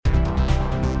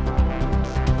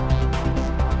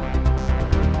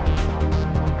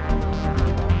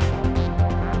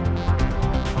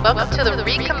Welcome to the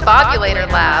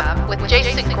Recombobulator Lab with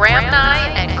Jason Gramnye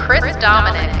and Chris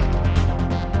Dominic.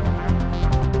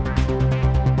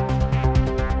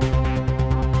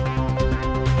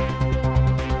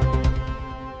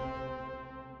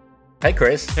 Hey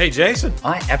Chris. Hey Jason.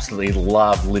 I absolutely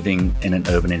love living in an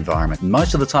urban environment.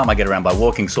 Most of the time I get around by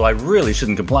walking, so I really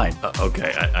shouldn't complain.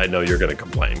 Okay, I know you're going to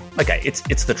complain. Okay,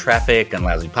 it's the traffic and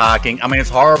lousy parking. I mean, it's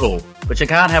horrible, but you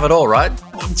can't have it all, right?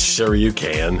 I'm sure you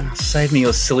can. Save me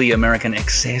your silly American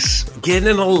excess. Get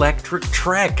an electric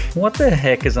Trek. What the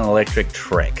heck is an electric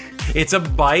Trek? It's a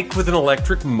bike with an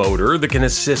electric motor that can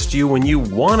assist you when you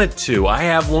want it to. I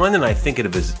have one, and I think of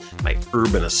it as my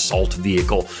urban assault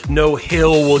vehicle. No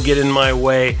hill will get in my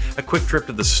way. A quick trip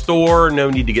to the store,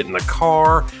 no need to get in the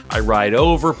car. I ride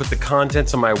over, put the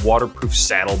contents in my waterproof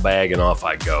saddlebag, and off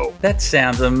I go. That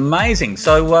sounds amazing.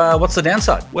 So what's the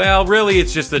downside? Well, really,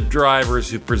 it's just the drivers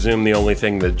who presume the only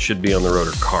thing that should be on the road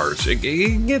are cars. It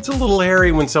gets a little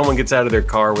hairy when someone gets out of their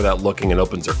car without looking and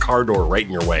opens their car door right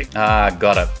in your way.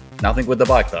 Got it. Nothing with the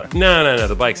bike, though. No,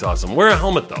 the bike's awesome. Wear a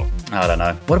helmet, though. I don't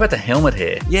know. What about the helmet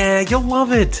here? Yeah, you'll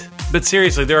love it. But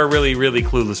seriously, there are really, really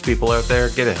clueless people out there.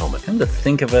 Get a helmet. Come to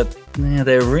think of it, yeah,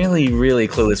 there are really, really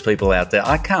clueless people out there.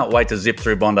 I can't wait to zip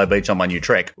through Bondi Beach on my new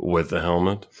Trek. With the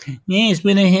helmet? Yes,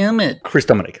 with a helmet. Chris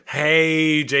Dominic.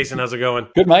 Hey, Jason, how's it going?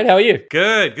 Good, mate. How are you?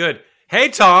 Good. Hey,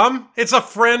 Tom. It's a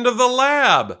friend of the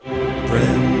lab.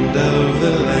 Friend of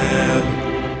the lab.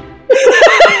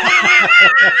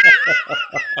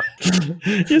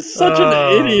 You're such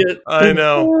an idiot. I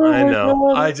know.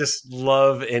 God. I just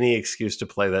love any excuse to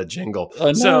play that jingle. I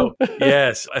know. So,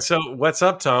 yes. So, what's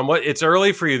up, Tom? It's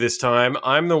early for you this time.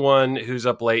 I'm the one who's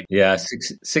up late. Yeah,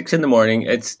 six in the morning.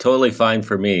 It's totally fine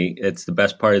for me. It's the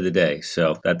best part of the day,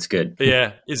 so that's good.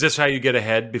 Yeah. Is this how you get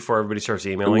ahead before everybody starts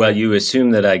emailing? Well, you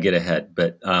assume that I get ahead,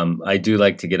 but I do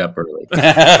like to get up early.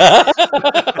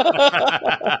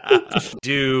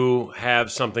 Do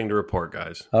have something to report,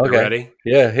 guys. Okay. You ready?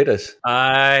 Yeah, hit us.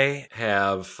 I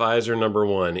have Pfizer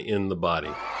 #1 in the body.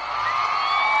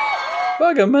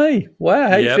 Bugger me. Wow,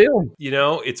 how you feeling? You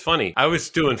know, it's funny. I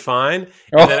was doing fine.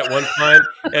 And then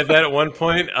at one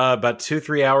point, about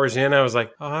 2-3 hours in, I was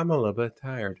like, oh, I'm a little bit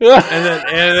tired. and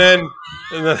then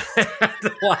I had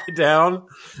to lie down.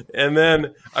 And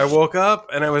then I woke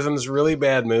up and I was in this really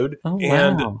bad mood. Oh,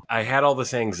 and wow. I had all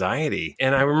this anxiety.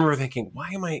 And I remember thinking, why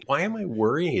am I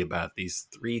worrying about these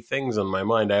 3 things on my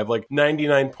mind? I have like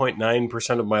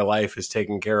 99.9% of my life is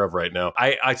taken care of right now.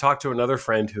 I talked to another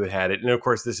friend who had it. And of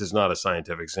course, this is not a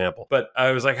scientific sample, but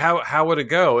I was like, how would it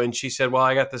go? And she said, well,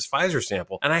 I got this Pfizer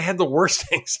sample and I had the worst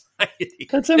anxiety.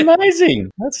 That's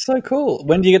amazing. That's so cool.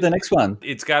 When do you get the next one?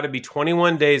 It's got to be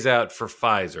 21 days out for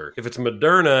Pfizer. If it's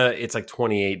Moderna, it's like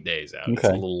 28 days out. Okay. It's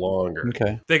a little longer.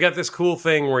 Okay. They got this cool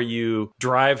thing where you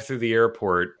drive through the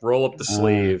airport, roll up the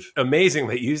sleeve. Amazing.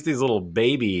 They use these little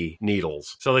baby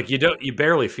needles. So like you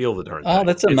barely feel the darn thing. Oh,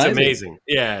 that's amazing. It's amazing.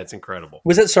 Yeah, it's incredible.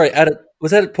 Was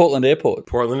that at Portland Airport?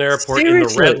 Portland Airport.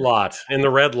 Seriously? In the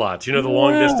red lot. You know, the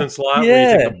long distance lot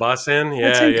where you take the bus in?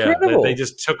 That's Yeah. incredible. They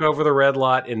just took over the red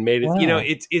lot and made it, Wow. you know,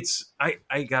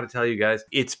 I got to tell you guys,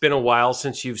 it's been a while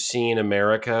since you've seen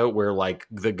America where like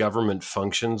the government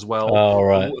functions well. Oh,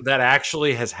 right. That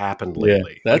actually has happened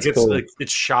lately. Yeah, that's cool.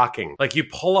 It's shocking. Like you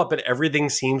pull up and everything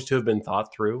seems to have been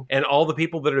thought through and all the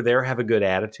people that are there have a good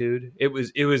attitude. It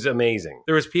was amazing.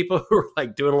 There was people who were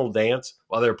like doing a little dance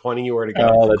while they were pointing you where to go.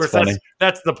 Oh, that's of course, funny.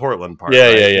 That's the Portland part. Yeah,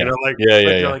 right? yeah. You know,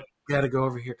 Yeah. like, got to go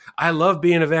over here. I love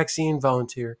being a vaccine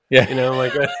volunteer. Yeah. You know,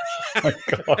 like Oh,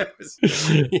 God.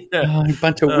 yeah. Oh, a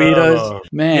bunch of weirdos. Oh.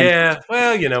 Man. Yeah.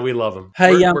 Well, you know, we love them.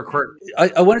 Hey, we're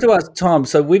I wanted to ask Tom.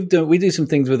 So we do some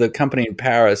things with a company in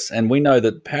Paris, and we know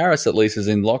that Paris at least is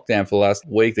in lockdown for the last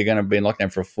week. They're going to be in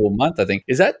lockdown for a full month, I think.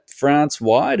 Is that France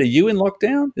wide? Are you in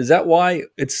lockdown? Is that why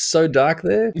it's so dark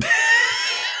there?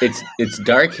 It's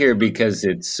dark here because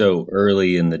it's so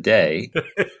early in the day.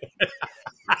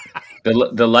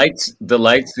 The lights,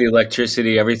 the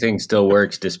electricity, everything still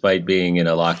works despite being in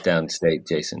a lockdown state,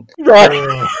 Jason.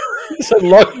 Right. So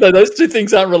those two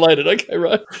things aren't related. Okay,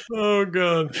 right. Oh,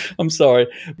 God. I'm sorry.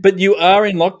 But you are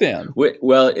in lockdown.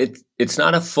 Well, it's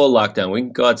not a full lockdown. We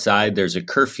can go outside. There's a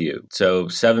curfew. So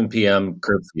 7 p.m.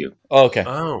 curfew. Oh, okay.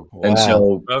 Oh, wow. And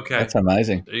so Okay. That's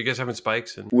amazing. Are you guys having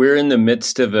spikes? we're in the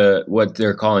midst of what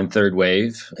they're calling third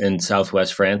wave in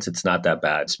southwest France. It's not that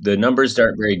bad. The numbers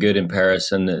aren't very good in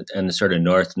Paris and the sort of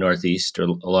northeast or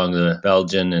along the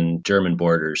Belgian and German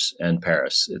borders and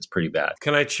Paris. It's pretty bad.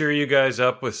 Can I cheer you guys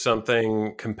up with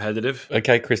something competitive?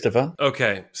 Okay, Christopher.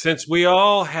 Okay. Since we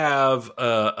all have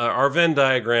our Venn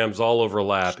diagrams all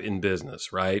overlap in business,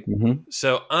 business, right? Mm-hmm.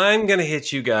 So I'm going to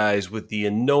hit you guys with the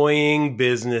annoying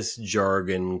business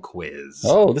jargon quiz.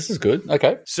 Oh, this is good.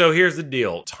 Okay. So here's the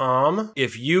deal. Tom,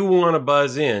 if you want to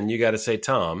buzz in, you got to say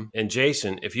Tom. And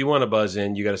Jason, if you want to buzz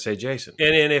in, you got to say Jason.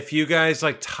 And if you guys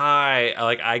like tie,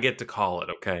 like I get to call it,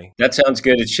 okay? That sounds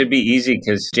good. It should be easy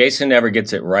because Jason never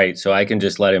gets it right, so I can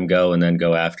just let him go and then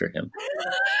go after him.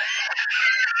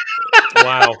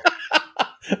 Wow.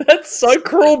 That's so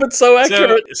cruel, but so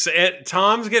accurate.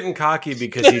 Tom's getting cocky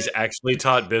because he's actually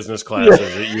taught business classes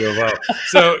at U of O.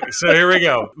 So here we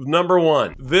go. Number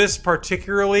one, this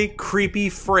particularly creepy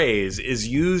phrase is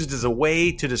used as a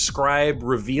way to describe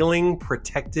revealing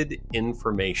protected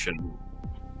information.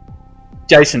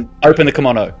 Jason, open the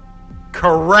kimono.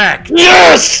 Correct.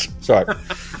 Yes! Sorry.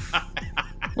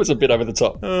 Was a bit over the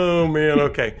top. Oh, man.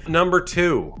 Okay. Number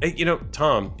two. Hey,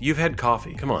 Tom, you've had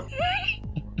coffee. Come on.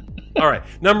 All right.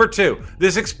 Number two.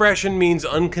 This expression means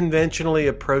unconventionally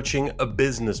approaching a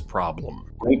business problem.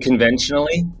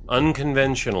 Unconventionally?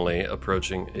 Unconventionally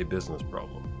approaching a business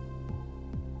problem.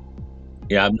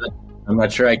 Yeah, I'm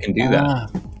not sure I can do that.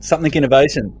 Something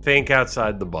innovation. Think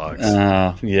outside the box.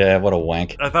 Yeah, what a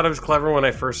wank. I thought it was clever when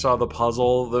I first saw the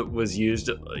puzzle that was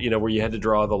used, where you had to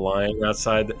draw the line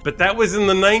outside. But that was in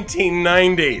the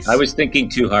 1990s. I was thinking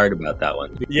too hard about that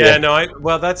one. Yeah.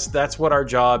 No, that's what our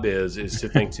job is to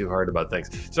think too hard about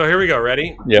things. So here we go.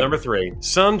 Ready? Yep. Number three.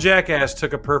 Some jackass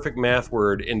took a perfect math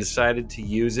word and decided to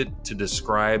use it to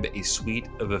describe a suite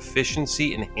of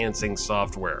efficiency-enhancing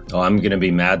software. Oh, I'm going to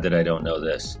be mad that I don't know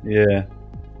this. Yeah.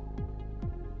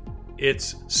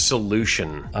 It's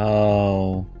solution.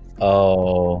 Oh.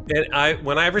 And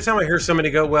every time I hear somebody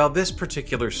go, well, this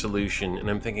particular solution, and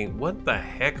I'm thinking, what the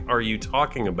heck are you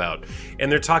talking about?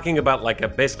 And they're talking about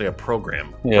basically a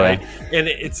program, right? And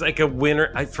it's like a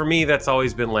winner. For me, that's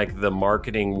always been like the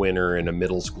marketing winner in a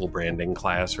middle school branding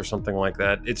class or something like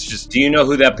that. It's just. Do you know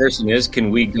who that person is? Can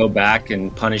we go back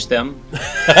and punish them?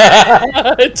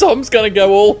 Tom's going to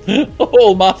go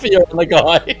all mafia on the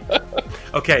guy.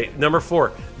 Okay, number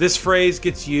four. This phrase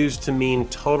gets used to mean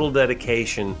total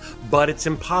dedication, but it's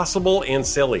impossible and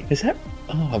silly. Is that?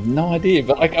 Oh, I have no idea.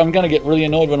 But I'm going to get really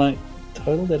annoyed when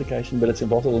total dedication, but it's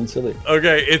impossible and silly.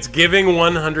 Okay, it's giving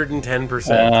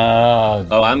 110%.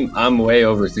 Oh, I'm way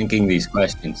overthinking these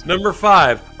questions. Number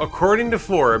five. According to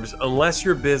Forbes, unless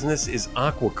your business is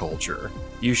aquaculture,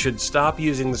 you should stop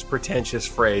using this pretentious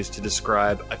phrase to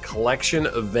describe a collection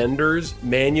of vendors,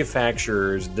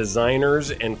 manufacturers, designers,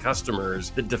 and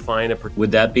customers that define a particular...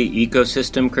 Would that be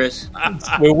ecosystem, Chris?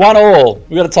 We won all.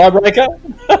 We got a tiebreaker.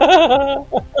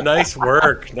 Nice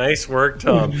work,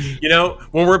 Tom.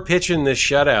 When we're pitching this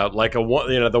shutout,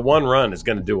 the one run is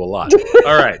going to do a lot.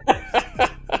 All right.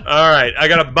 I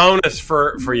got a bonus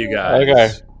for you guys. Okay.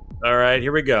 All right,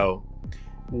 here we go.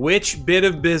 Which bit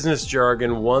of business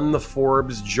jargon won the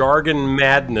Forbes Jargon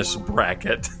Madness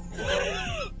bracket?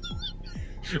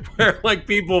 Where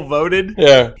people voted,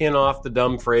 pin off the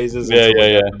dumb phrases. In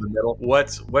the middle.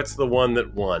 What's the one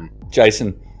that won?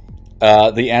 Jason,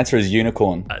 the answer is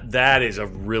unicorn. That is a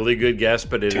really good guess,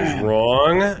 but it is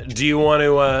wrong. Do you want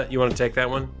to take that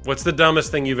one? What's the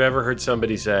dumbest thing you've ever heard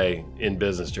somebody say in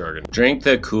business jargon? Drink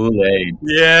the Kool-Aid.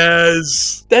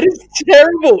 Yes. That is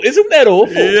terrible. Isn't that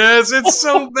awful? Yes, it's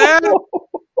so bad.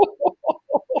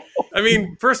 I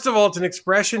mean, first of all, it's an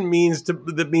expression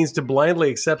that means to blindly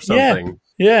accept something.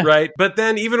 Yeah. Right. But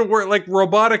then even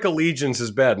robotic allegiance is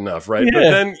bad enough, right? Yeah.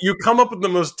 But then you come up with the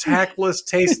most tactless,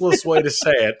 tasteless way to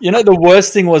say it. The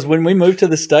worst thing was when we moved to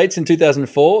the States in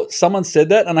 2004, someone said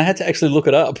that and I had to actually look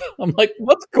it up. I'm like,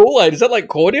 what's Kool-Aid? Is that like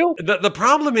cordial? The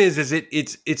problem is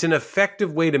it's an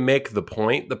effective way to make the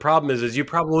point. The problem is you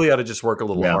probably ought to just work a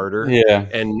little harder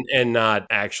and not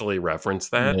actually reference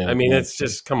that. Yeah, I mean, it's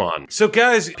just, come on. So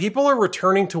guys, people are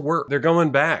returning to work. They're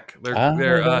going back.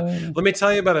 Let me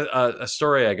tell you about a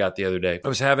story I got the other day. I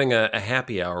was having a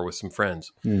happy hour with some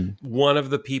friends. One of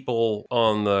the people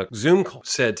on the Zoom call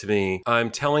said to me,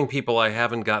 I'm telling people I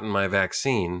haven't gotten my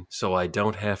vaccine, so I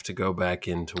don't have to go back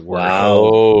into work. Wow.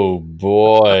 Oh,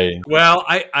 boy. Well,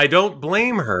 I don't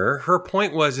blame her. Her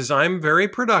point was I'm very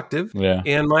productive,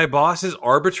 and my boss is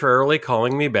arbitrarily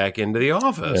calling me back into the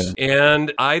office.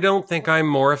 And I don't think I'm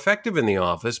more effective in the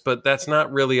office, but that's not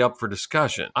really up for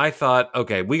discussion. I thought,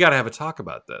 okay, we got to have a talk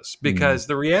about this, because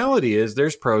the reality is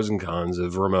there's pros and cons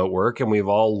of remote work, and we've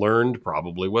all learned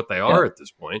probably what they are at this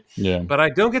point. Yeah. But I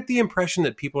don't get the impression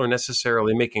that people are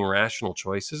necessarily making rational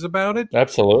choices about it.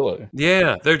 Absolutely.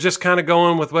 Yeah, they're just kind of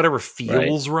going with whatever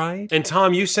feels right. And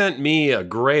Tom, you sent me a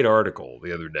great article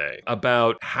the other day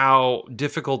about how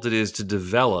difficult it is to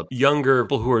develop younger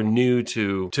people who are new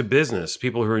to business,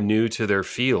 people who are new to their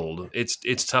field.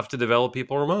 It's tough to develop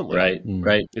people remotely.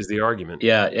 Right. Is the argument.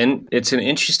 Yeah, and it's an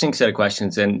interesting set of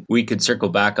questions, and we could circle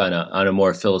back on a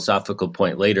more philosophical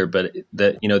point later. But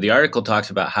the article talks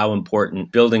about how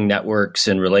important building networks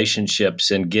and relationships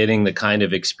and getting the kind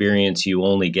of experience you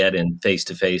only get in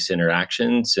face-to-face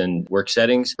interactions and work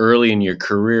settings early in your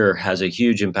career has a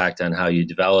huge impact on how you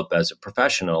develop as a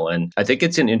professional. And I think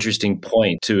it's an interesting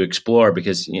point to explore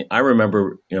because I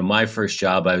remember, my first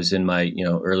job, I was in my,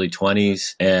 early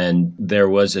 20s, and there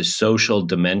was a social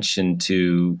dimension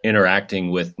to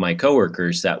interacting with my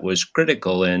coworkers that was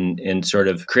critical in sort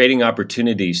of creating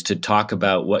opportunities to talk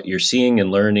about what you're seeing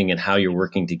and learning and how you're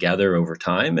working together over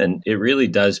time. And it really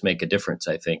does make a difference,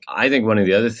 I think. I think one of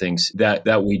the other things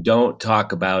that we don't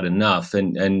talk about enough,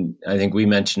 and I think we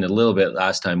mentioned a little bit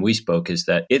last time we spoke, is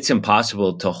that it's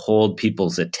impossible to hold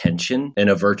people's attention in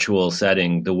a virtual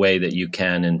setting the way that you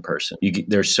can in person.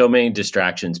 There's so many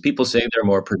distractions. People say they're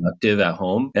more productive at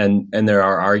home, and there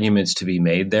are arguments to be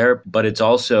made there. But it's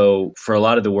also, for a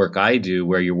lot of the work I do,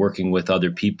 where you're working with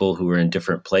other people who are in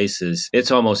different places,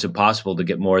 it's almost impossible to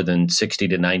get more than 60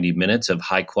 to 90 minutes of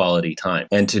high quality time.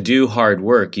 And to do hard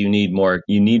work, you need more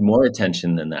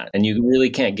attention than that. And you really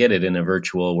can't get it in a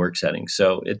virtual work setting.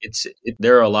 So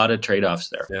there are a lot of trade-offs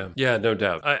there. Yeah, no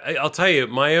doubt. I'll tell you,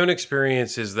 my own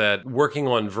experience is that working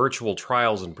on virtual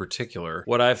trials in particular,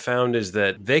 what I've found is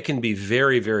that they can be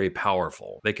very, very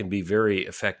powerful. They can be very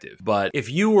effective. But if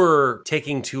you were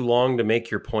taking too long to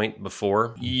make your point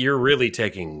before, you're really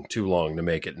taking too long to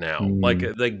make it now. Like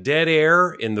dead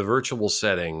air in the virtual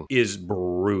setting is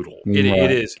brutal. It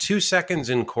is 2 seconds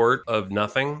in court of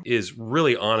nothing is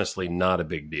really honestly not a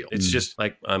big deal. It's just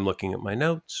like I'm looking at my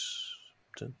notes.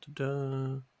 Dun, dun,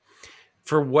 dun.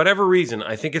 For whatever reason,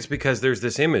 I think it's because there's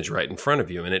this image right in front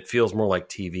of you and it feels more like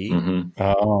TV. Mm-hmm.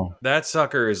 Oh. That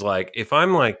sucker is like, if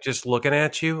I'm like just looking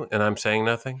at you and I'm saying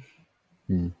nothing,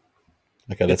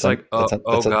 Okay, it's like,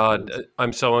 God,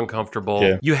 I'm so uncomfortable.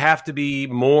 Yeah. You have to be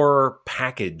more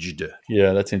packaged.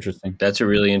 Yeah, that's interesting. That's a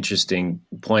really interesting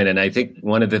point. And I think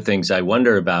one of the things I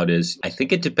wonder about is I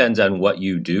think it depends on what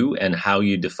you do and how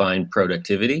you define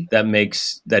productivity.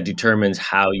 That determines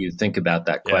how you think about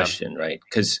that question, right?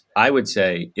 Because I would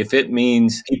say if it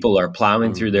means people are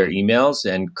plowing through their emails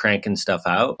and cranking stuff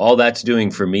out, all that's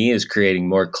doing for me is creating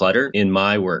more clutter in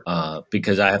my work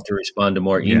because I have to respond to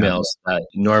more emails that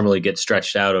normally get stretched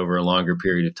out over a longer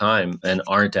period of time and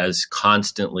aren't as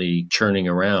constantly churning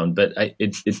around. But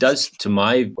it does, to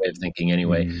my way of thinking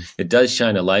anyway, it does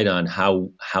shine a light on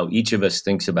how each of us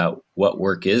thinks about what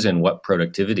work is and what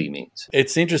productivity means.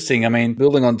 It's interesting. I mean,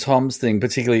 building on Tom's thing,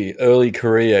 particularly early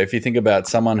career, if you think about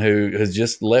someone who has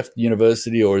just left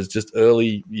university or is just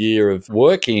early year of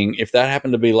working, if that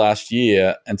happened to be last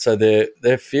year, and so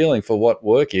their feeling for what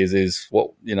work is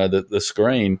what, the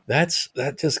screen,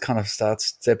 that just kind of starts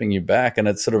stepping you back, and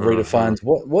it sort of redefines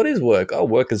what is work. Oh,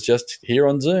 work is just here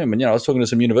on Zoom. And, I was talking to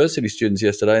some university students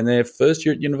yesterday, and their first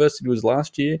year at university was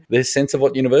last year. Their sense of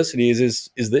what university is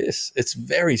this. It's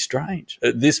very strange.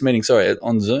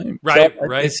 On Zoom. Right, so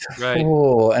right.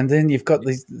 Oh, and then you've got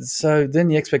these, so then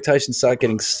the expectations start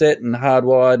getting set and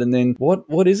hardwired, and then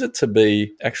what is it to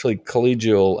be actually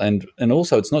collegial? And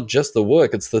also, it's not just the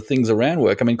work, it's the things around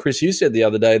work. I mean, Chris, you said the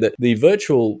other day that the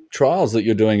virtual trials that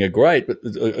you're doing are great, but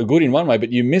are good in one way,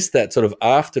 but you miss that sort of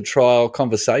after trial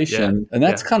conversation. And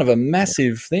that's kind of a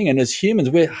massive thing. And as humans,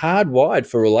 we're hardwired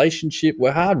for relationship.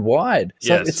 We're hardwired.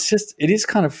 So it is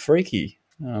kind of freaky.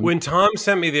 When Tom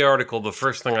sent me the article, the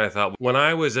first thing I thought, when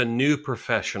I was a new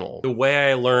professional, the way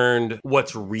I learned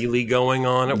what's really going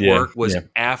on at work was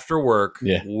after work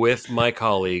with my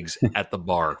colleagues at the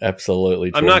bar.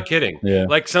 Absolutely true. I'm not kidding. Yeah.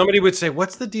 Like somebody would say,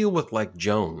 what's the deal with like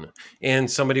Joan?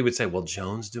 And somebody would say, well,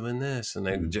 Joan's doing this.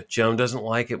 And Joan doesn't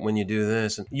like it when you do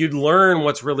this. And you'd learn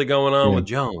what's really going on with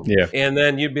Joan. Yeah. And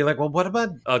then you'd be like, well, what about,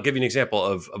 I'll give you an example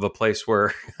of a place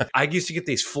where I used to get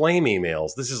these flame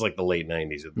emails. This is like the late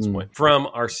 90s at this point, from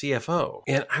our CFO.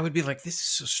 And I would be like, this is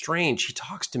so strange. He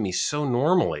talks to me so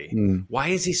normally. Why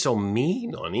is he so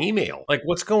mean on email? Like,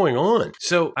 what's going on?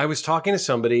 So I was talking to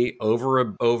somebody over a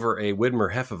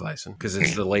Widmer Hefeweizen, because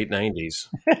it's the late 90s.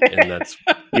 And that's...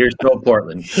 You're still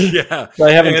Portland. Yeah.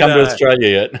 They haven't come to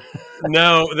Australia yet.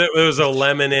 No, there was a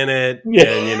lemon in it. Yeah.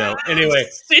 And, anyway.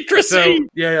 Citrusy. So,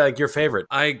 yeah, like your favorite.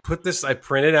 I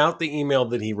printed out the email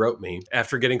that he wrote me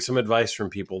after getting some advice from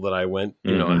people that I went,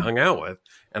 I hung out with.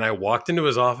 And I walked into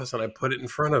his office and I put it in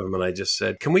front of him and I just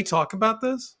said, "Can we talk about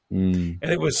this?" And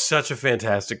it was such a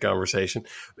fantastic conversation.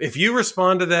 If you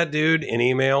respond to that dude in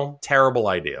email, terrible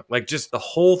idea. Like, just the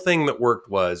whole thing that worked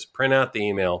was print out the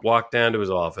email, walk down to his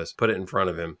office, put it in front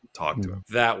of him, talk to him.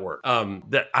 That worked.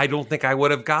 That I don't think I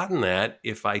would have gotten that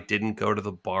if I didn't go to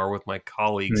the bar with my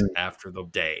colleagues after the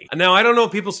day. Now, I don't know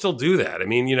if people still do that. I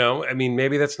mean,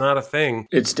 maybe that's not a thing.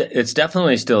 It's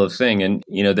definitely still a thing, and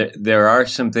there are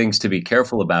some things to be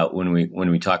careful about when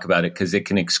we talk about it, because it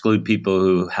can exclude people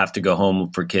who have to go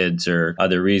home for kids or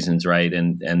other reasons, right?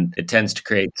 And it tends to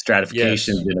create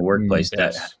stratifications in a workplace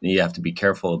that you have to be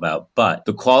careful about. But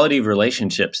the quality of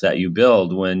relationships that you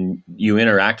build when you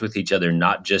interact with each other,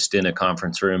 not just in a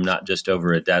conference room, not just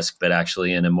over a desk, but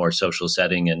actually in a more social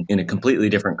setting and in a completely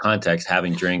different context,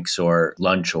 having drinks or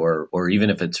lunch, or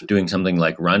even if it's doing something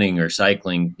like running or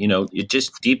cycling, it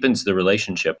just deepens the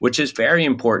relationship, which is very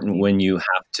important when you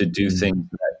have to do things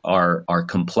that are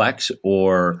complex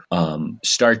or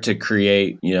start to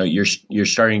create, you're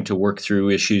starting to work through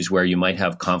issues where you might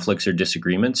have conflicts or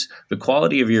disagreements. The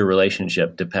quality of your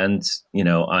relationship depends,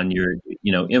 on your,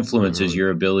 influences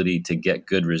your ability to get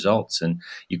good results. And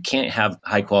you can't have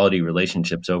high quality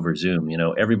relationships over Zoom.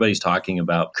 Everybody's talking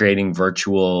about creating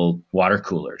virtual water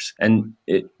coolers. And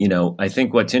I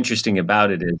think what's interesting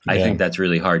about it is I think that's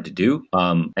really hard to do.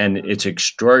 And it's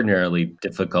extraordinarily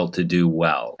difficult to do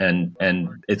well. And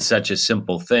it's such a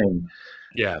simple thing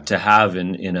to have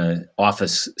in a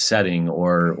office setting,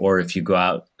 or if you go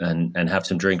out and have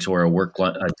some drinks or a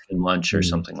team lunch or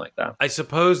something like that. I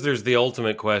suppose there's the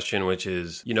ultimate question, which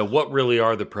is, what really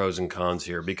are the pros and cons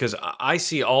here? Because I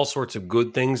see all sorts of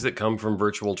good things that come from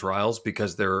virtual trials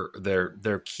because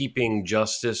they're keeping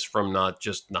justice from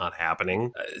not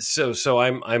happening. So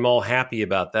I'm all happy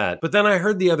about that. But then I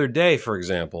heard the other day, for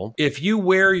example, if you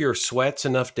wear your sweats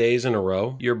enough days in a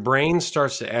row, your brain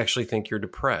starts to actually think you're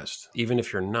depressed, even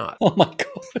if you're not. Oh my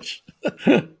gosh.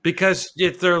 Because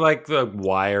if they're like,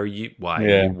 why are you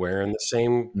wearing the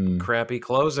same crappy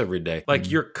clothes every day? Like,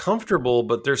 you're comfortable,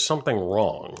 but there's something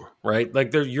wrong, right?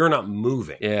 Like, you're not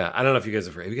moving. Yeah, I don't know if you guys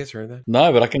have you guys heard that?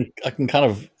 No, but I can kind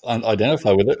of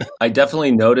identify with it. I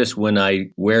definitely notice when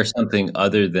I wear something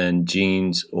other than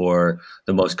jeans or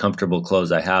the most comfortable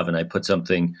clothes I have, and I put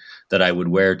something that I would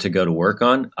wear to go to work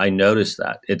on, I notice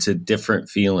that it's a different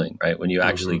feeling, right? When you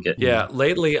actually get... Yeah,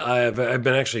 lately I've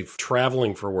been actually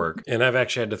traveling for work, and I've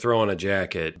actually had to throw on a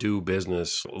jacket, do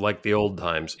business like the old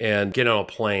times, and get on a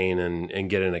plane and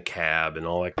get in a cab and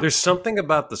all that. There's something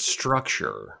about the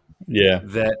structure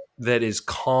that is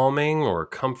calming or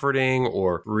comforting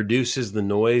or reduces the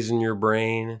noise in your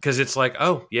brain, because it's like,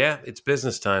 oh yeah, it's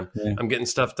business time. I'm getting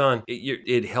stuff done.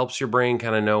 It helps your brain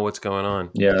kind of know what's going on.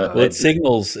 Well, it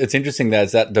signals. It's interesting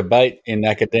there's that debate in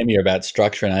academia about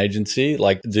structure and agency.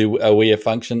 Like, are we a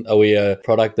function? Are we a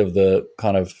product of the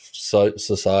kind of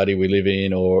society we live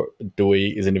in, or do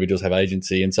we as individuals have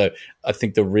agency? And so I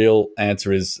think the real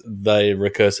answer is they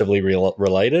recursively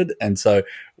related. And so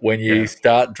when you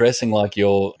start dressing like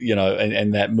you're,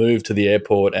 and that move to the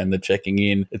airport and the checking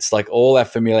in, it's like all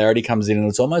that familiarity comes in, and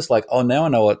it's almost like, oh, now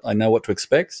I know what to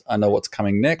expect. I know what's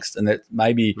coming next, and that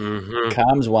maybe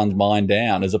calms one's mind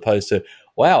down, as opposed to,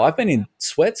 wow, I've been in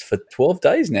sweats for 12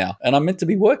 days now and I'm meant to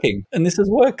be working, and this is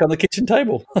work on the kitchen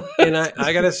table. And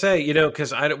I got to say,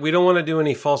 because we don't want to do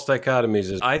any false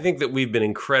dichotomies. I think that we've been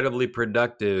incredibly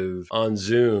productive on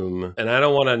Zoom, and I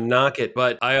don't want to knock it,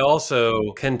 but I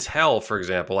also can tell, for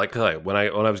example, like when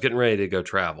I was getting ready to go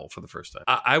travel for the first time,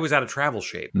 I was out of travel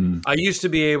shape. I used to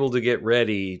be able to get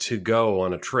ready to go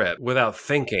on a trip without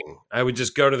thinking. I would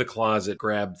just go to the closet,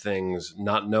 grab things,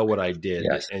 not know what I did,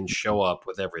 and show up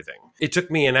with everything. It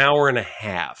took me an hour and a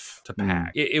half to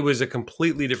pack. It was a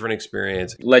completely different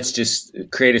experience. Let's just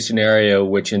create a scenario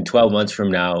which in 12 months from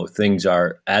now, things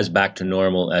are as back to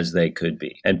normal as they could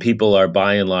be. And people are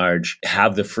by and large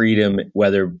have the freedom,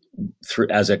 whether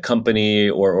as a company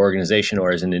or organization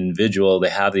or as an individual, they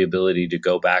have the ability to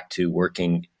go back to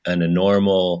working in a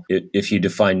normal, if you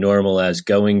define normal as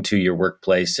going to your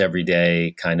workplace every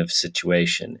day kind of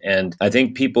situation. And I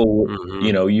think people,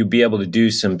 you'll be able to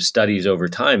do some studies over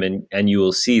time, and you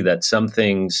will see that some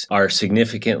things are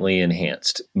significantly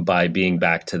enhanced by being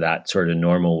back to that sort of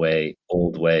normal way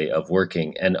old way of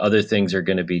working, and other things are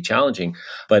going to be challenging.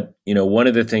 But, one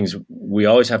of the things we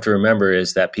always have to remember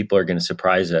is that people are going to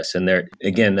surprise us. And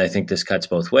again, I think this cuts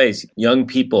both ways. Young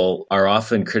people are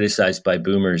often criticized by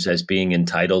boomers as being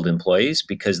entitled employees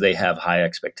because they have high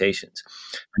expectations.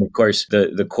 And of course,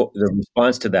 the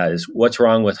response to that is, what's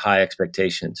wrong with high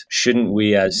expectations? Shouldn't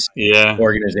we as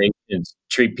organizations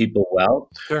treat people well?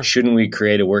 Sure. Shouldn't we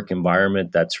create a work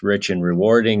environment that's rich and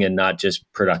rewarding and not just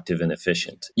productive and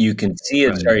efficient? You can see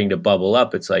it starting to bubble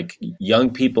up. It's like young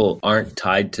people aren't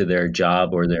tied to their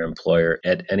job or their employer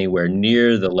at anywhere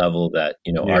near the level that,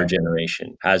 our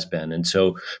generation has been. And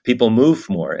so people move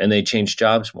more and they change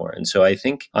jobs more. And so I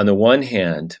think on the one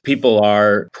hand, people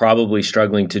are probably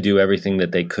struggling to do everything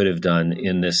that they could have done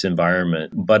in this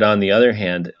environment. But on the other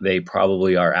hand, they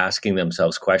probably are asking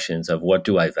themselves questions of, what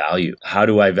do I value? How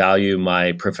do I value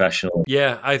my professional?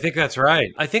 Yeah, I think that's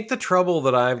right. I think the trouble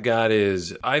that I've got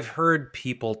is I've heard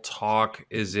people talk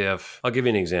as if, I'll give you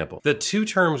an example. The two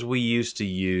terms we used to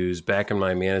use back in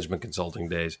my management consulting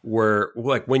days were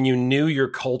like when you knew your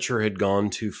culture had gone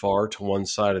too far to one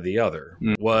side or the other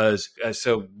was,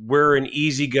 so we're an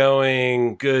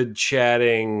easygoing, good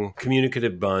chatting,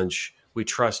 communicative bunch. We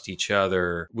trust each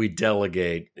other. We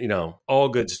delegate, all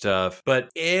good stuff. But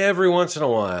every once in a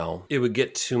while, it would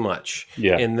get too much.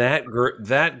 Yeah. And that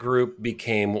group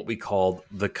became what we called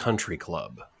the country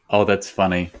club. Oh, that's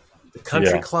funny. The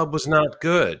country club was not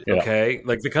good. Okay.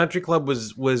 Like the country club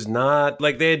was not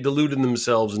like they had deluded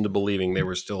themselves into believing they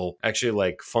were still actually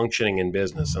like functioning in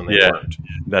business, and they weren't.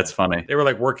 That's funny. They were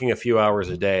like working a few hours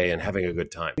a day and having a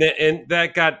good time. And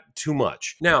that got too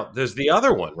much. Now, there's the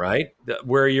other one, right?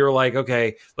 Where you're like,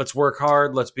 okay, let's work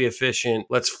hard. Let's be efficient.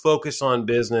 Let's focus on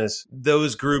business.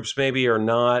 Those groups maybe are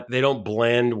not, they don't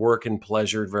blend work and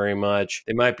pleasure very much.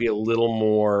 They might be a little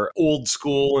more old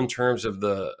school in terms of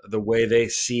the way they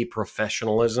see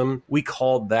professionalism. We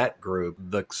called that group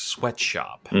the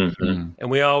sweatshop. Mm-hmm. And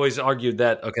we always argued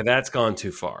that, okay, that's gone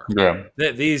too far. Yeah.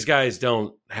 These guys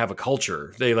don't have a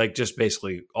culture. They like just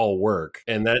basically all work,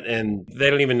 and they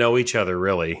don't even know each other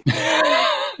really.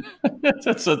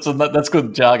 That's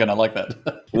good jargon. I like that.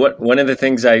 One of the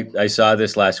things I saw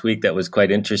this last week that was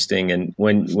quite interesting, and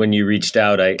when you reached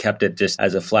out, I kept it just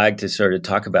as a flag to sort of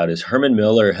talk about, is Herman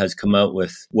Miller has come out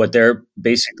with what they're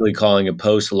basically calling a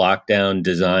post-lockdown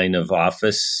design of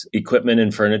office equipment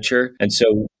and furniture. And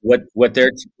so what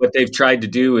they've tried to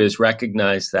do is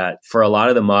recognize that for a lot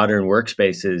of the modern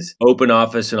workspaces, open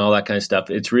office and all that kind of stuff,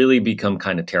 it's really become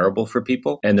kind of terrible for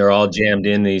people. And they're all jammed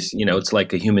in these, it's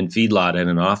like a human feedlot in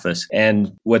an office.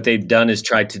 And what they've done is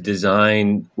tried to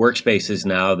design workspaces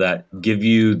now that give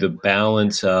you the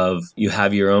balance of you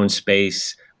have your own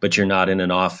space, but you're not in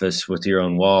an office with your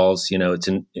own walls,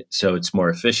 so it's more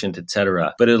efficient, et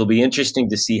cetera. But it'll be interesting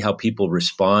to see how people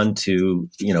respond to,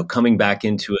 coming back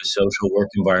into a social work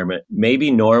environment.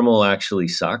 Maybe normal actually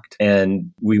sucked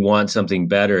and we want something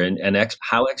better, and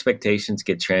how expectations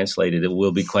get translated. It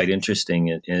will be quite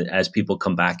interesting as people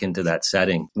come back into that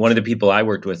setting. One of the people I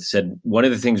worked with said, one of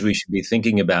the things we should be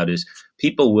thinking about is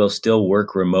people will still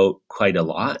work remote quite a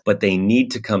lot, but they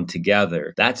need to come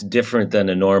together. That's different than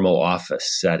a normal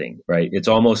office setting, right? It's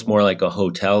almost more like a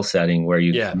hotel setting where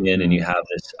you come in and you have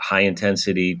this high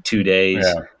intensity 2 days,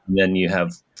 and then you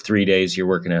have 3 days you're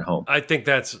working at home. I think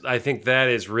that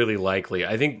is really likely.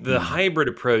 I think the hybrid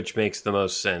approach makes the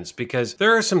most sense because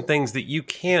there are some things that you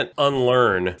can't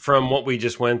unlearn from what we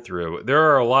just went through.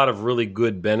 There are a lot of really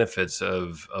good benefits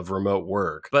of remote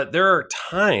work, but there are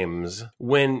times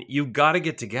when you've got to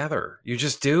get together. You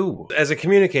just do. As a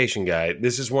communication guy,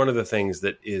 this is one of the things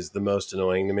that is the most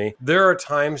annoying to me. There are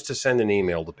times to send an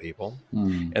email to people,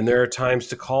 and there are times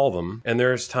to call them, and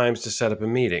there's times to set up a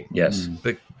meeting. Yes.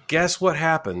 But guess what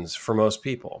happens for most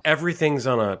people? Everything's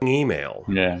on an email.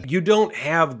 Yeah. You don't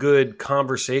have good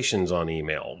conversations on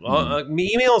email.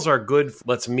 Emails are good.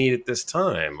 Let's meet at this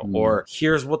time, or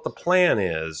here's what the plan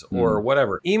is, or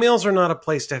whatever. Emails are not a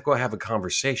place to go have a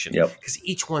conversation because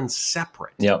each one's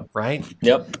separate. Right?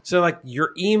 Yep. So like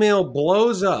your email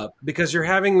blows up because you're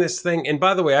having this thing. And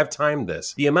by the way, I've timed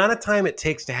this. The amount of time it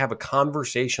takes to have a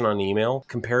conversation on email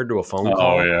compared to a phone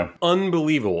call.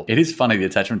 Unbelievable. It is funny, the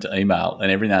attachment to email,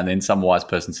 and every now and then some wise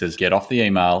person says, get off the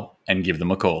email and give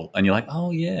them a call. And you're like, oh,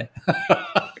 yeah.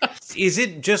 Is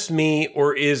it just me,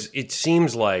 or it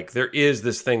seems like there is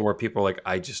this thing where people are like,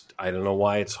 I don't know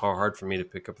why it's hard for me to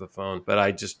pick up the phone, but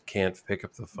I just can't pick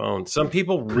up the phone. Some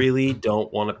people really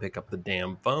don't want to pick up the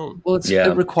damn phone. Well,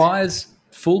 it requires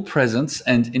full presence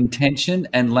and intention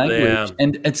and language.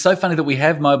 And it's so funny that we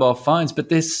have mobile phones, but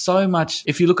there's so much.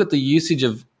 If you look at the usage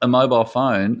of a mobile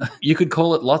phone, you could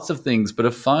call it lots of things, but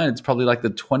a phone, it's probably like the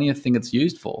 20th thing it's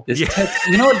used for. It's text.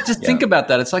 You know what? Just think about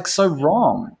that. It's like so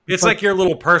wrong. It's like your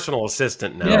little personal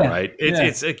assistant now, right? Yeah.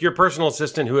 It's like your personal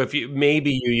assistant who, if you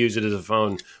maybe you use it as a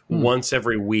phone once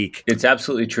every week. It's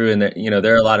absolutely true. And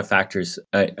there are a lot of factors.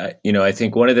 I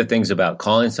think one of the things about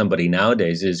calling somebody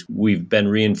nowadays is we've been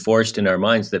reinforced in our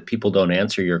minds that people don't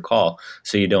answer your call,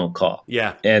 so you don't call.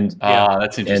 Yeah. And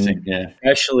that's interesting. And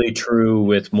especially true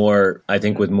with more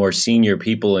senior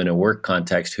people in a work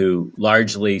context who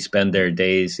largely spend their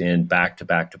days in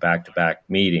back-to-back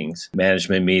meetings,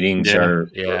 management meetings or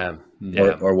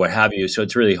what have you. So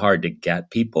it's really hard to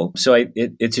get people. So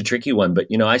it's a tricky one. But,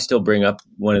 I still bring up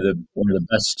one of the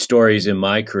best stories in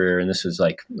my career. And this was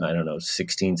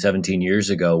 16, 17 years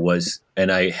ago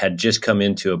and I had just come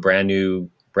into a brand new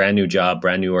job,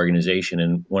 brand new organization.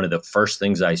 And one of the first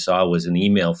things I saw was an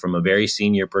email from a very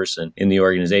senior person in the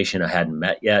organization I hadn't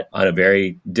met yet on a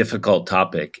very difficult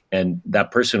topic. And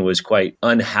that person was quite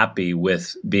unhappy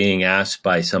with being asked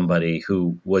by somebody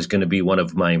who was going to be one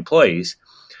of my employees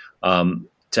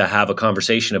to have a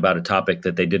conversation about a topic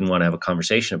that they didn't want to have a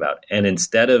conversation about. And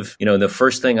instead of, the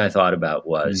first thing I thought about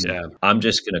was, I'm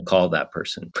just going to call that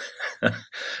person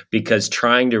because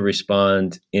trying to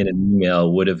respond in an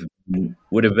email would have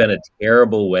been a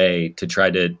terrible way to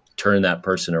try to turn that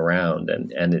person around.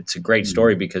 And it's a great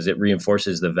story because it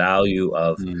reinforces the value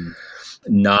of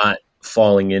not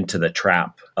falling into the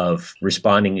trap of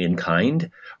responding in kind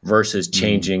versus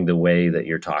changing the way that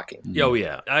you're talking. Oh,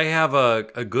 yeah. I have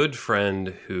a good friend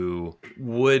who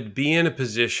would be in a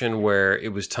position where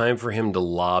it was time for him to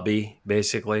lobby,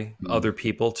 basically, other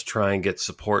people to try and get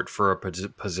support for a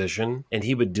position, and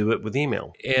he would do it with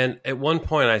email. And at one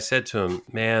point I said to him,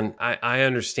 man, I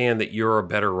understand that you're a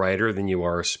better writer than you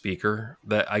are a speaker.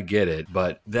 That I get it,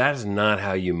 but that is not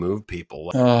how you move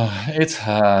people. Oh, it's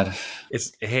hard.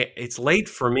 It's late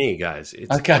for me, guys.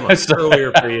 It's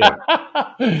earlier for you.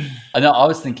 I know. I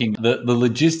was thinking the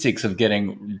logistics of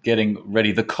getting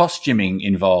ready, the costuming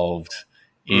involved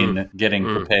in getting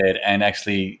prepared and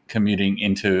actually commuting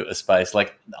into a space.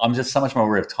 Like, I'm just so much more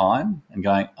aware of time and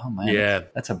going, oh man,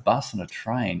 that's a bus and a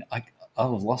train.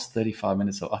 I'll have lost 35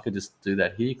 minutes, so I could just do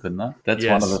that here, couldn't I? That's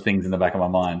one of the things in the back of my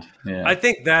mind. Yeah. I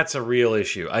think that's a real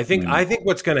issue. I think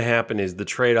what's going to happen is the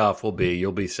trade-off will be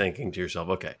you'll be thinking to yourself,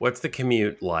 okay, what's the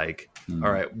commute like?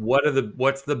 All right,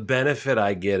 what's the benefit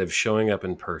I get of showing up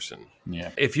in person?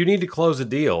 Yeah. If you need to close a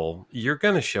deal, you're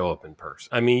going to show up in person.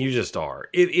 I mean, you just are.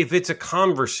 If it's a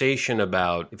conversation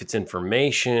about, if it's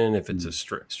information, if it's a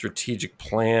strategic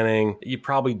planning, you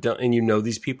probably don't, and you know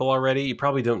these people already, you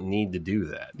probably don't need to do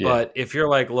that. Yeah. But if you're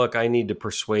like, look, I need to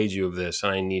persuade you of this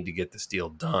and I need to get this deal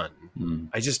done,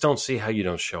 I just don't see how you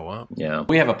don't show up. Yeah.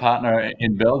 We have a partner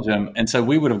in Belgium, and so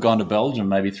we would have gone to Belgium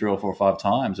maybe 3 or 4 or 5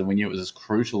 times, and we knew it was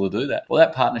crucial to do that. Well,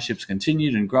 that partnership's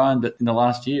continued and grown, but in the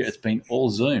last year, it's been all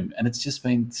Zoom, and it's just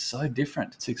been so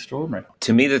different. It's extraordinary.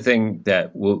 To me, the thing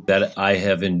that I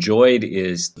have enjoyed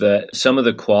is some of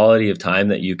the quality of time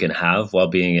that you can have while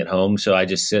being at home. So I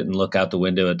just sit and look out the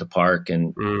window at the park,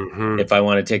 and if I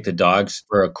want to take the dogs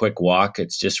for a quick walk,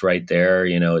 it's just right there.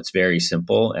 It's very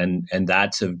simple, and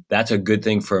that's a good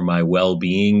thing for my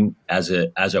well-being as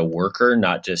a worker,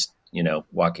 not just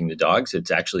walking the dogs.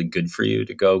 It's actually good for you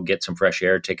to go get some fresh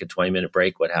air, take a 20-minute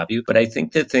break, what have you. But I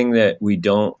think the thing that we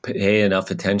don't pay enough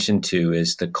attention to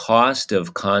is the cost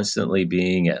of constantly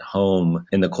being at home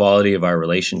and the quality of our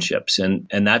relationships. And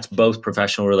that's both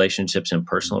professional relationships and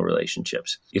personal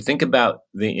relationships. You think about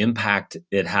the impact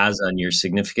it has on your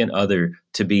significant other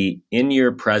to be in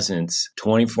your presence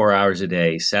 24 hours a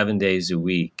day, 7 days a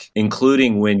week,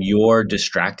 including when you're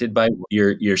distracted by,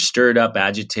 you're stirred up,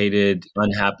 agitated,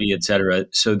 unhappy, etc.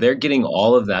 So they're getting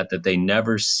all of that they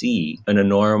never see in a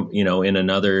norm, in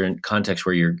another context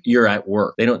where you're at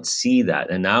work. They don't see that.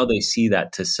 And now they see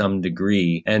that to some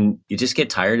degree. And you just get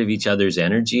tired of each other's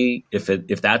energy if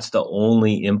that's the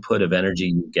only input of energy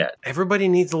you get. Everybody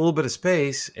needs a little bit of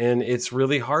space, and it's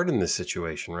really hard in this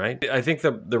situation, right? I think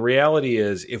the reality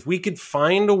is if we could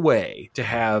find a way to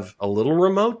have a little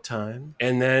remote time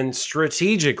and then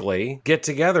strategically get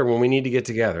together when we need to get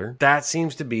together, that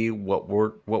seems to be what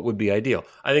would be ideal.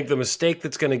 I think the mistake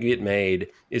that's going to get made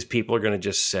is people are going to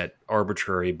just set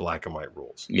arbitrary black and white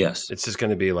rules. Yes. It's just going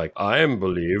to be like, I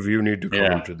believe you need to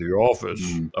come to the office.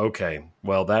 Okay.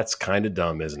 Well, that's kind of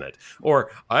dumb, isn't it? Or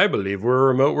I believe we're a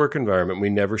remote work environment. We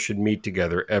never should meet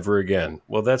together ever again.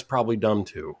 Well, that's probably dumb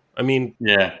too. I mean,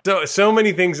 Yeah. so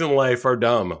many things in life are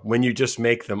dumb when you just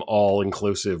make them all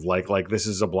inclusive. Like this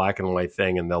is a black and white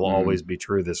thing, and they'll always be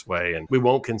true this way. And we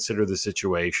won't consider the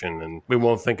situation, and we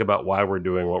won't think about why we're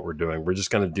doing what we're doing. We're just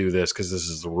going to do this because this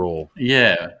is the rule.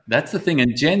 Yeah, that's the thing.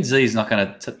 And Gen Z is not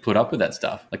going to put up with that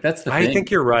stuff. Like, that's the thing. I think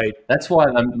you're right. That's why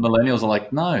the millennials are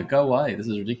like, no, go away. This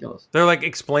is ridiculous. They're like,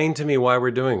 explain to me why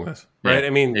we're doing this. Right? Yeah, I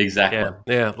mean, exactly.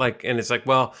 Yeah. Like, and it's like,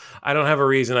 well, I don't have a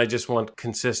reason. I just want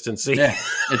consistency. Yeah.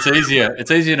 It's easier.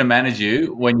 It's easier to manage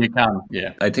you when you come.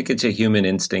 Yeah. I think it's a human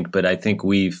instinct, but I think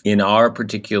we've, in our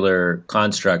particular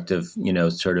construct of,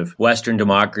 sort of Western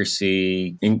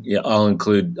democracy, I'll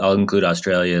include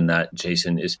Australia in that,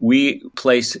 Jason, is we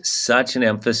place such an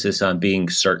emphasis on being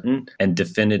certain and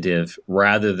definitive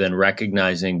rather than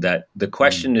recognizing that the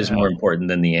question is more important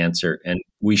than the answer. And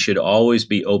we should always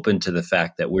be open to the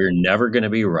fact that we're never going to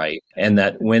be right, and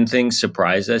that when things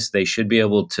surprise us, they should be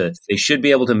able to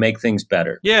make things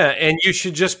better. Yeah, and you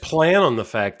should just plan on the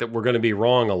fact that we're going to be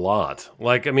wrong a lot.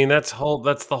 Like, I mean, that's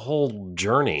the whole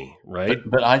journey, right?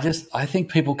 But I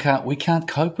think people can't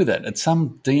cope with it at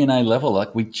some DNA level.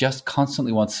 Like, we just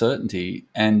constantly want certainty,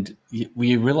 and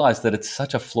we realize that it's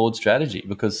such a flawed strategy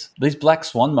because these black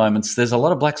swan moments, there's a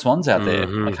lot of black swans out there.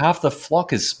 Like, half the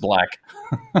flock is black.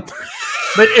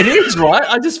 But it is, right?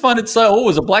 I just find it so, it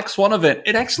was a black swan event.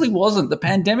 It actually wasn't. The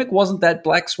pandemic wasn't that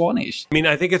black swanish. I mean,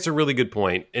 I think it's a really good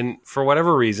point. And for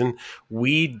whatever reason,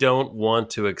 we don't want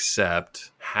to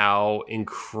accept how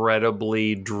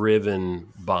incredibly driven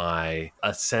by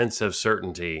a sense of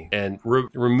certainty and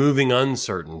removing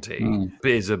uncertainty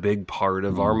is a big part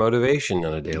of our motivation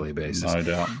on a daily basis. No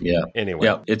doubt. Yeah. Anyway.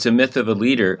 Yeah. It's a myth of a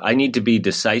leader. I need to be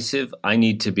decisive. I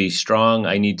need to be strong.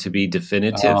 I need to be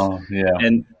definitive. Oh, yeah.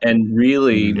 And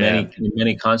really,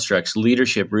 many constructs,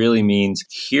 leadership really means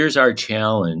here's our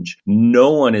challenge.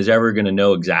 No one is ever going to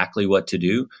know exactly what to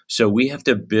do. So we have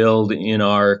to build in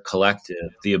our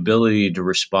collective the ability to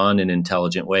respond in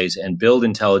intelligent ways and build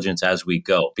intelligence as we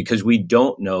go, because we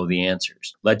don't know the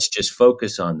answers. Let's just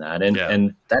focus on that.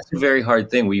 And that's a very hard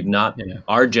thing.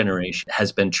 Our generation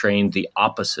has been trained the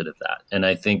opposite of that. And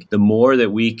I think the more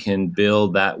that we can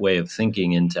build that way of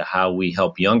thinking into how we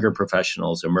help younger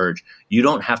professionals emerge, you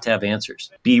don't have to have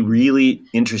answers. Be really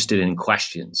interested in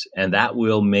questions, and that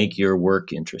will make your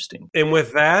work interesting. And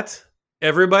with that,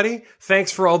 everybody,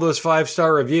 thanks for all those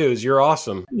 5-star reviews. You're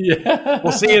awesome. Yeah.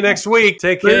 We'll see you next week.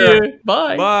 Take care.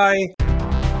 Bye. Bye.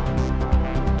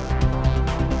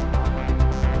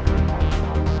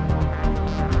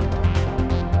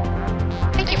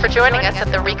 Thank you for joining us at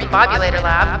the Recombobulator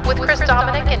Lab with Chris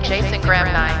Dominic and Jason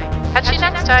Graham-Nye. Catch you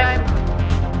next time.